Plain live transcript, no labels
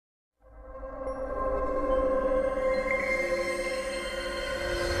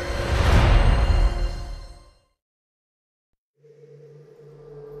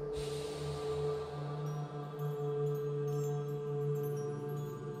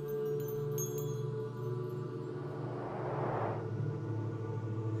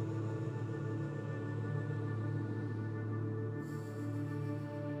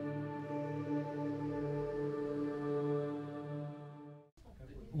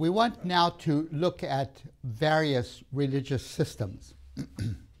We want now to look at various religious systems.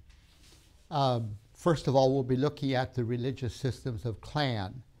 First of all, we'll be looking at the religious systems of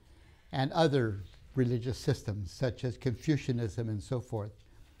clan and other religious systems, such as Confucianism and so forth.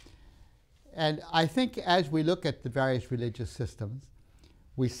 And I think as we look at the various religious systems,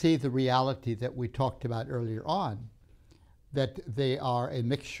 we see the reality that we talked about earlier on, that they are a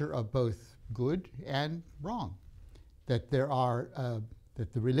mixture of both good and wrong, that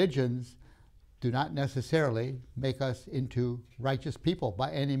that the religions do not necessarily make us into righteous people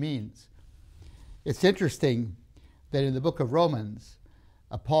by any means. It's interesting that in the book of Romans,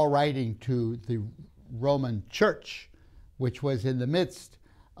 Paul, writing to the Roman church, which was in the midst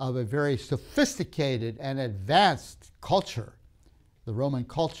of a very sophisticated and advanced culture, the Roman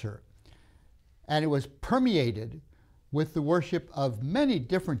culture, and it was permeated with the worship of many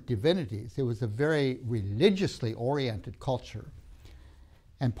different divinities. It was a very religiously oriented culture.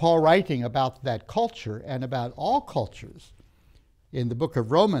 And Paul, writing about that culture and about all cultures in the book of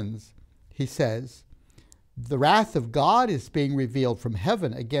Romans, he says, "The wrath of God is being revealed from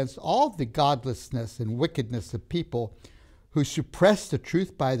heaven against all the godlessness and wickedness of people who suppress the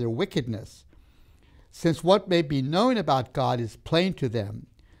truth by their wickedness, since what may be known about God is plain to them,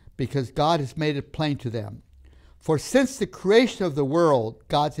 because God has made it plain to them. For since the creation of the world,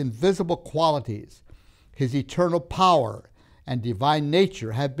 God's invisible qualities, his eternal power and divine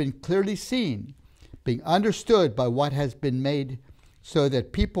nature have been clearly seen, being understood by what has been made, so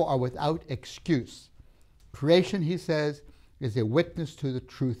that people are without excuse. Creation," he says, "is a witness to the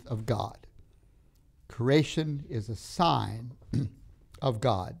truth of God." Creation is a sign of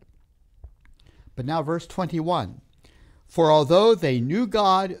God. But now verse 21, "For although they knew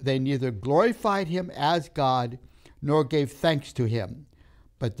God, they neither glorified him as God nor gave thanks to him,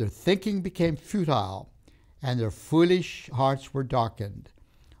 but their thinking became futile, and their foolish hearts were darkened.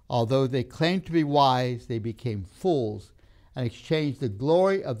 Although they claimed to be wise, they became fools and exchanged the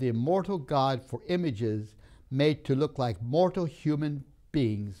glory of the immortal God for images made to look like mortal human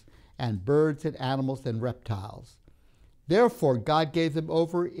beings and birds and animals and reptiles. Therefore God gave them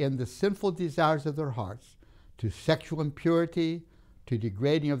over in the sinful desires of their hearts to sexual impurity, to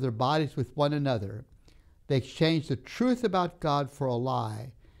degrading of their bodies with one another. They exchanged the truth about God for a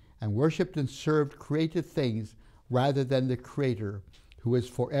lie, and worshipped and served created things rather than the Creator, who is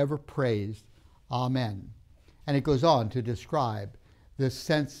forever praised. Amen." And it goes on to describe this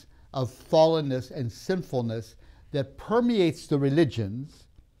sense of fallenness and sinfulness that permeates the religions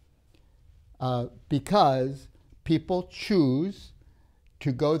because people choose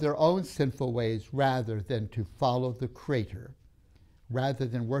to go their own sinful ways rather than to follow the Creator. Rather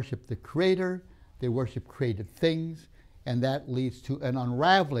than worship the Creator, they worship created things, and that leads to an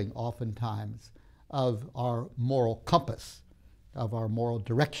unraveling, oftentimes, of our moral compass, of our moral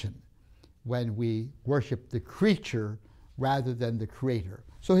direction, when we worship the creature rather than the Creator.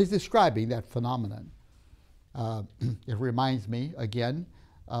 So he's describing that phenomenon. It reminds me, again,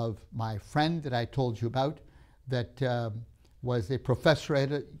 of my friend that I told you about that was a professor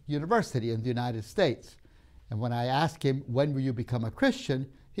at a university in the United States. And when I asked him, "When will you become a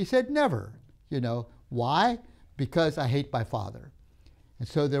Christian?" he said, "Never." You know, why? "Because I hate my father." And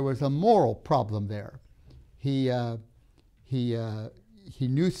so there was a moral problem there. He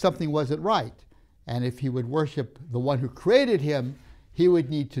knew something wasn't right. And if he would worship the one who created him, he would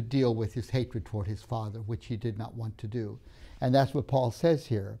need to deal with his hatred toward his father, which he did not want to do. And that's what Paul says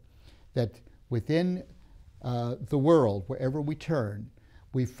here, that within the world, wherever we turn,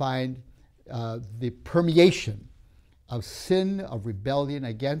 we find the permeation of sin, of rebellion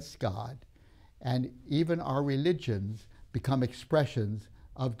against God, and even our religions become expressions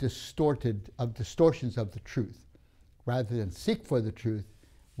of distortions of the truth. Rather than seek for the truth,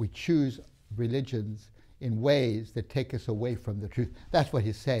 we choose religions in ways that take us away from the truth. That's what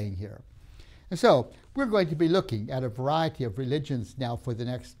he's saying here. And so we're going to be looking at a variety of religions now for the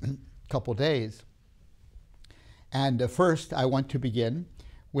next couple days. And first, I want to begin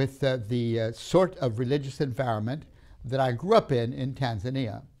with the sort of religious environment that I grew up in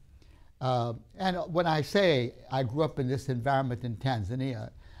Tanzania. And when I say I grew up in this environment in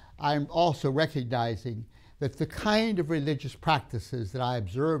Tanzania, I'm also recognizing that the kind of religious practices that I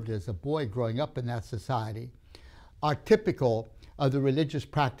observed as a boy growing up in that society are typical of the religious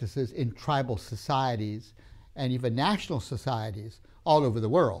practices in tribal societies and even national societies all over the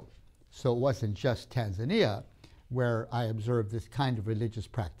world. So it wasn't just Tanzania where I observed this kind of religious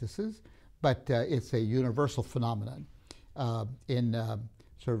practices, but it's a universal phenomenon in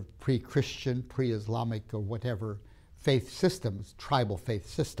sort of pre-Christian, pre-Islamic, or whatever faith systems, tribal faith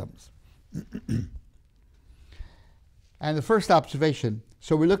systems. And the first observation,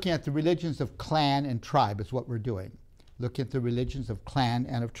 so we're looking at the religions of clan and tribe is what we're doing. Looking at the religions of clan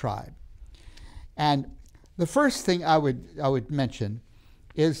and of tribe. And the first thing I would mention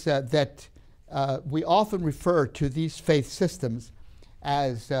is that we often refer to these faith systems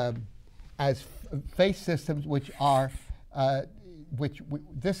as faith systems which are,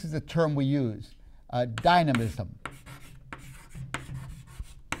 this is the term we use, dynamism.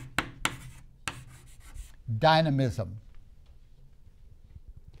 Dynamism,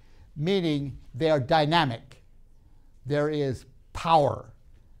 meaning they are dynamic. There is power,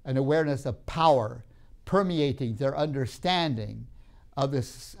 an awareness of power permeating their understanding of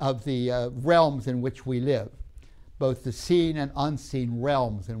the realms in which we live, both the seen and unseen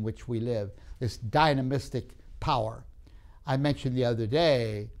realms in which we live, this dynamistic power. I mentioned the other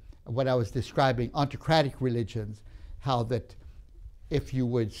day when I was describing autocratic religions, how that if you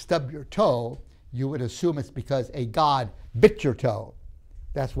would stub your toe, you would assume it's because a god bit your toe.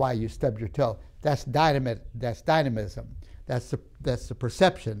 That's why you stubbed your toe. That's dynamism. That's the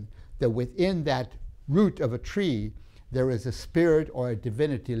perception that within that root of a tree there is a spirit or a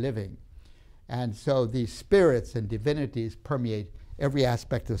divinity living. And so these spirits and divinities permeate every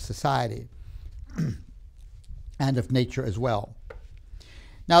aspect of society and of nature as well.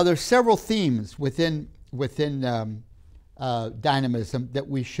 Now there's several themes within dynamism that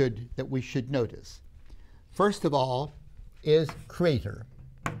we should notice. First of all is creator.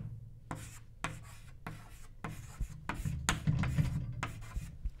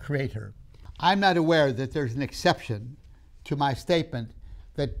 Creator. I'm not aware that there's an exception to my statement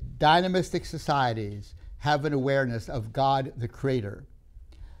that dynamistic societies have an awareness of God the Creator.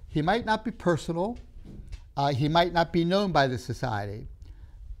 He might not be personal, he might not be known by the society,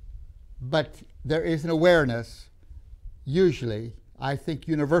 but there is an awareness, usually, I think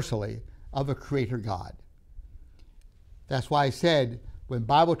universally, of a Creator God. That's why I said when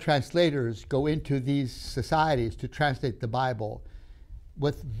Bible translators go into these societies to translate the Bible,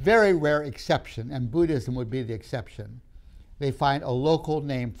 with very rare exception, and Buddhism would be the exception, they find a local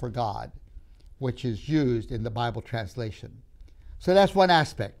name for God, which is used in the Bible translation. So that's one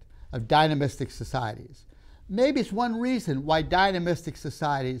aspect of dynamistic societies. Maybe it's one reason why dynamistic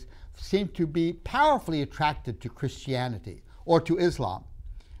societies seem to be powerfully attracted to Christianity or to Islam,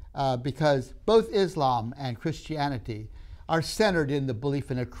 because both Islam and Christianity are centered in the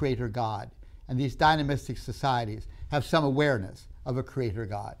belief in a creator God, and these dynamistic societies have some awareness of a creator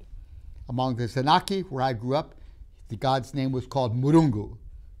God. Among the Zenaki, where I grew up, the God's name was called Murungu.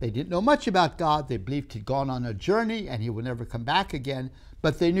 They didn't know much about God. They believed he'd gone on a journey and he would never come back again,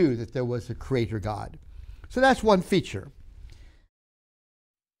 but they knew that there was a creator God. So that's one feature.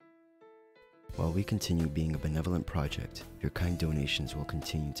 While we continue being a benevolent project, your kind donations will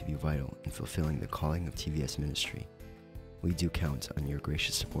continue to be vital in fulfilling the calling of TVS Ministry. We do count on your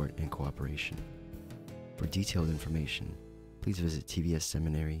gracious support and cooperation. For detailed information, please visit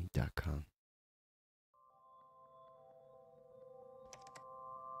tvsseminary.com.